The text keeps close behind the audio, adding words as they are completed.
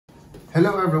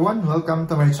Hello everyone, welcome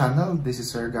to my channel. This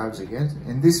is Sir Gabs again.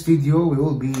 In this video, we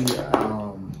will be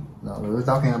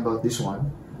talking about this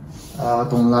one.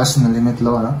 Itong last na limit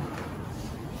law.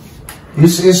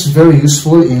 This is very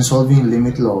useful in solving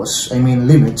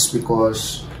limits,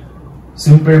 because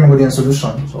simple mo din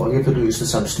solution. So all you have to do is to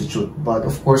substitute. But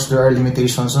of course, there are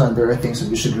limitations and there are things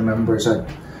that you should remember.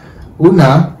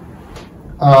 Una,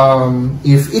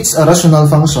 if it's a rational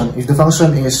function, if the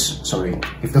function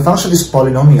is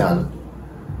polynomial,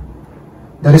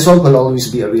 the result will always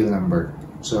be a real number.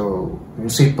 So, when you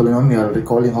say polynomial,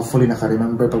 recalling, hopefully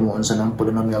naka-remember pa mo sa ng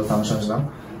polynomial functions now.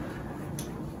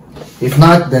 If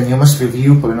not, then you must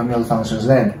review polynomial functions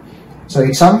then. So,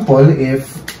 example, if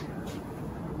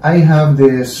I have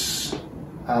this,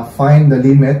 find the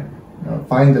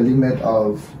limit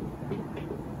of,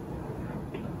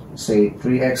 say,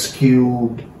 3x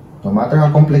cubed, no matter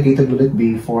how complicated will it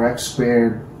be, 4x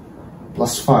squared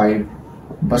plus 5,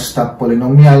 basta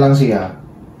polynomial lang siya,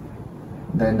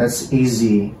 then that's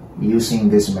easy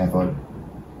using this method.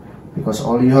 Because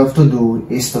all you have to do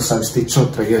is to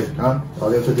substitute. All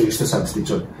you have to do is to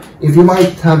substitute. If you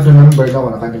might have remembered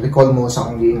now, recall mo sa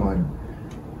akong giingon,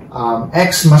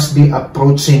 x must be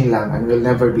approaching lang and will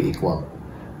never be equal.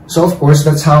 So of course,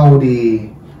 that's how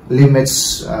the limit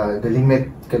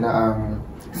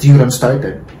theorem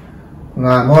started.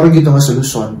 Nga more gito nga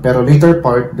solution, pero later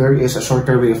part there is a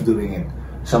shorter way of doing it.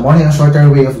 So more a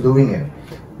shorter way of doing it.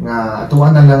 Nga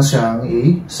atuan na lang siyang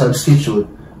i-substitute,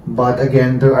 but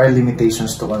again there are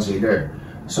limitations to consider.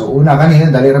 So una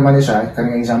kanina dali raman siya,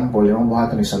 kanina example yung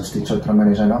buhaton ni substitute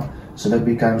raman siya, no? So that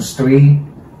becomes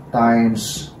 3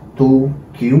 times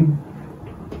 2 cubed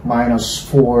minus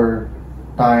 4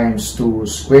 times 2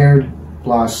 squared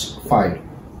plus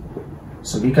 5.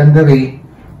 So gikan diri,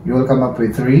 you will come up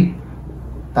with 3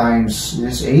 times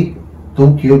this is 8.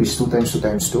 2 cubed is 2 times 2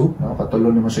 times 2. No? Patuloy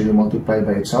naman siya yung multiply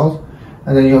by itself.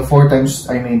 And then you have 4 times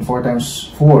 4.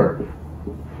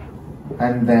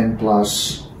 And then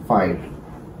plus 5.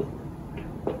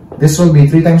 This will be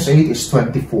 3 times 8 is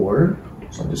 24.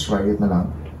 So just write it na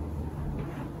lang.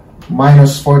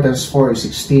 Minus 4 times 4 is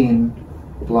 16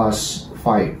 plus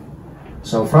 5.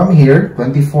 So from here,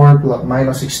 24 plus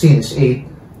minus 16 is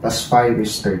 8 plus 5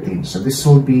 is 13. So this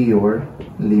will be your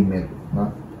limit. No?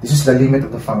 This is the limit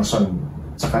of the function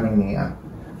sa kaning niya.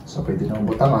 So pwede nang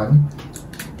butangan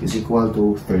is equal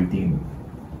to 13.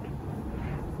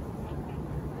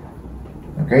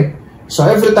 Okay? So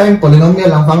every time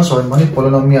polynomial ang function,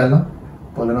 polynomial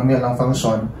ang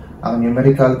function, ang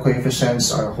numerical coefficients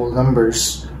are whole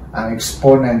numbers, ang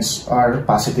exponents are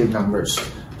positive numbers.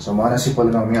 So muna si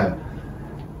polynomial.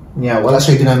 Wala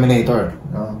siya denominator,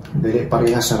 no? Dili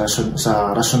pareha sa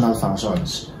rational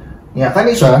functions.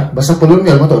 Kani siya, basta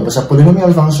polynomial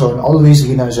function, always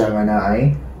gina siya nga na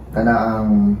ay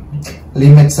ang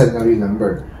limit sa real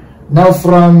number. Now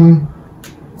from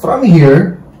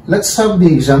here, let's have the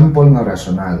example ng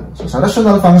rational. So sa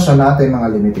rational function natin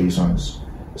mga limitations.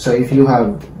 So if you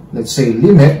have, let's say,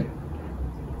 limit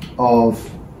of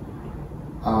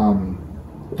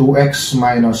 2x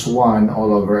minus 1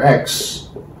 all over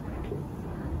x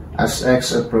as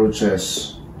x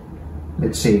approaches,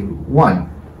 let's say, 1.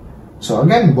 So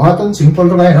again, buhaton, simple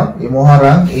to kayo, no?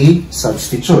 Imuharang a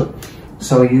substitute.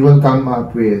 So you will come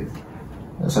up with,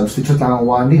 substitute lang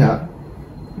ang 1 diha,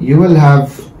 you will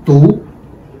have 2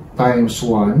 times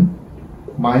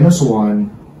 1 minus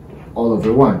 1 all over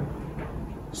 1.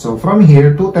 So from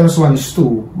here, 2 times 1 is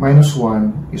 2, minus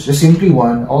 1 is just simply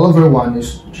 1, all over 1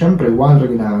 is, syempre, 1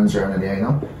 rin ang answer na diya,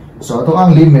 no? So ito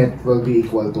ang limit will be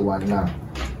equal to 1 lang.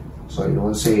 So you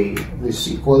will say this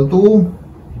is equal to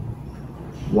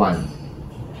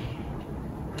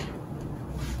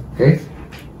 1. Okay?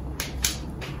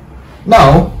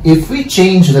 Now, if we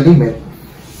change the limit,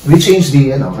 we change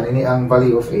the ang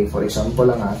value of a, for example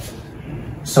lang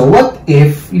So what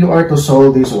if you are to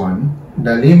solve this one,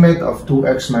 the limit of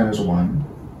 2x minus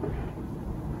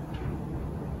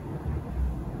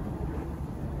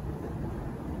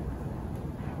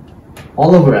 1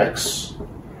 all over x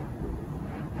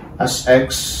as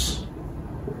x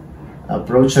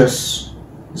approaches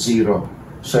 0.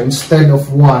 So instead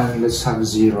of 1, let's have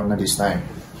 0 na this time.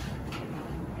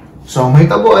 So may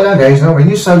tabo ala guys, now when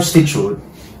you substitute,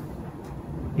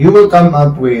 you will come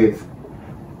up with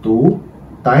 2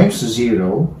 times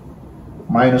 0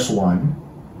 minus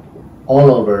 1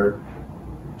 all over,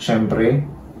 syempre,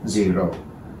 0.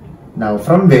 Now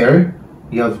from there,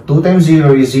 you have 2 times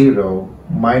 0 is 0,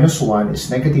 minus 1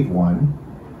 is negative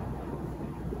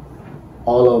 1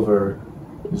 all over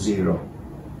 0.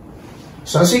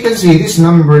 So as you can see, this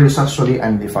number is actually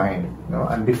undefined. No?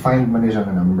 Undefined man siya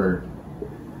na number.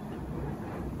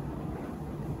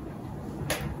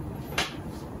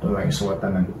 Ito lang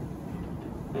isuwatanan.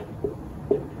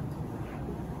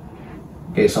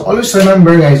 Okay, so always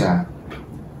remember guys nga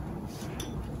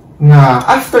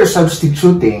after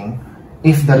substituting,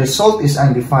 if the result is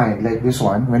undefined, like this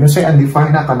one, when you say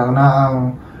undefined na lang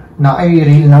na ay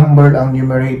real number ang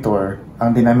numerator,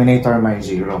 ang denominator may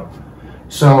 0.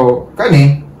 So,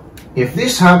 kani, if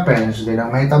this happens, then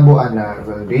ang may tabuan na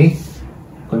will be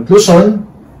conclusion,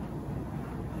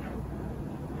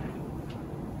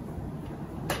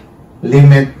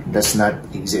 limit does not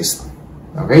exist.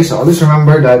 Okay, so always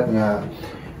remember that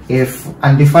if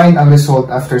undefined ang result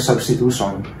after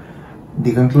substitution,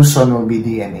 the conclusion will be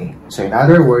DNA. So in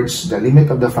other words, the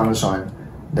limit of the function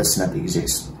does not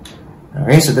exist.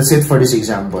 Okay, so that's it for this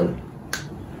example.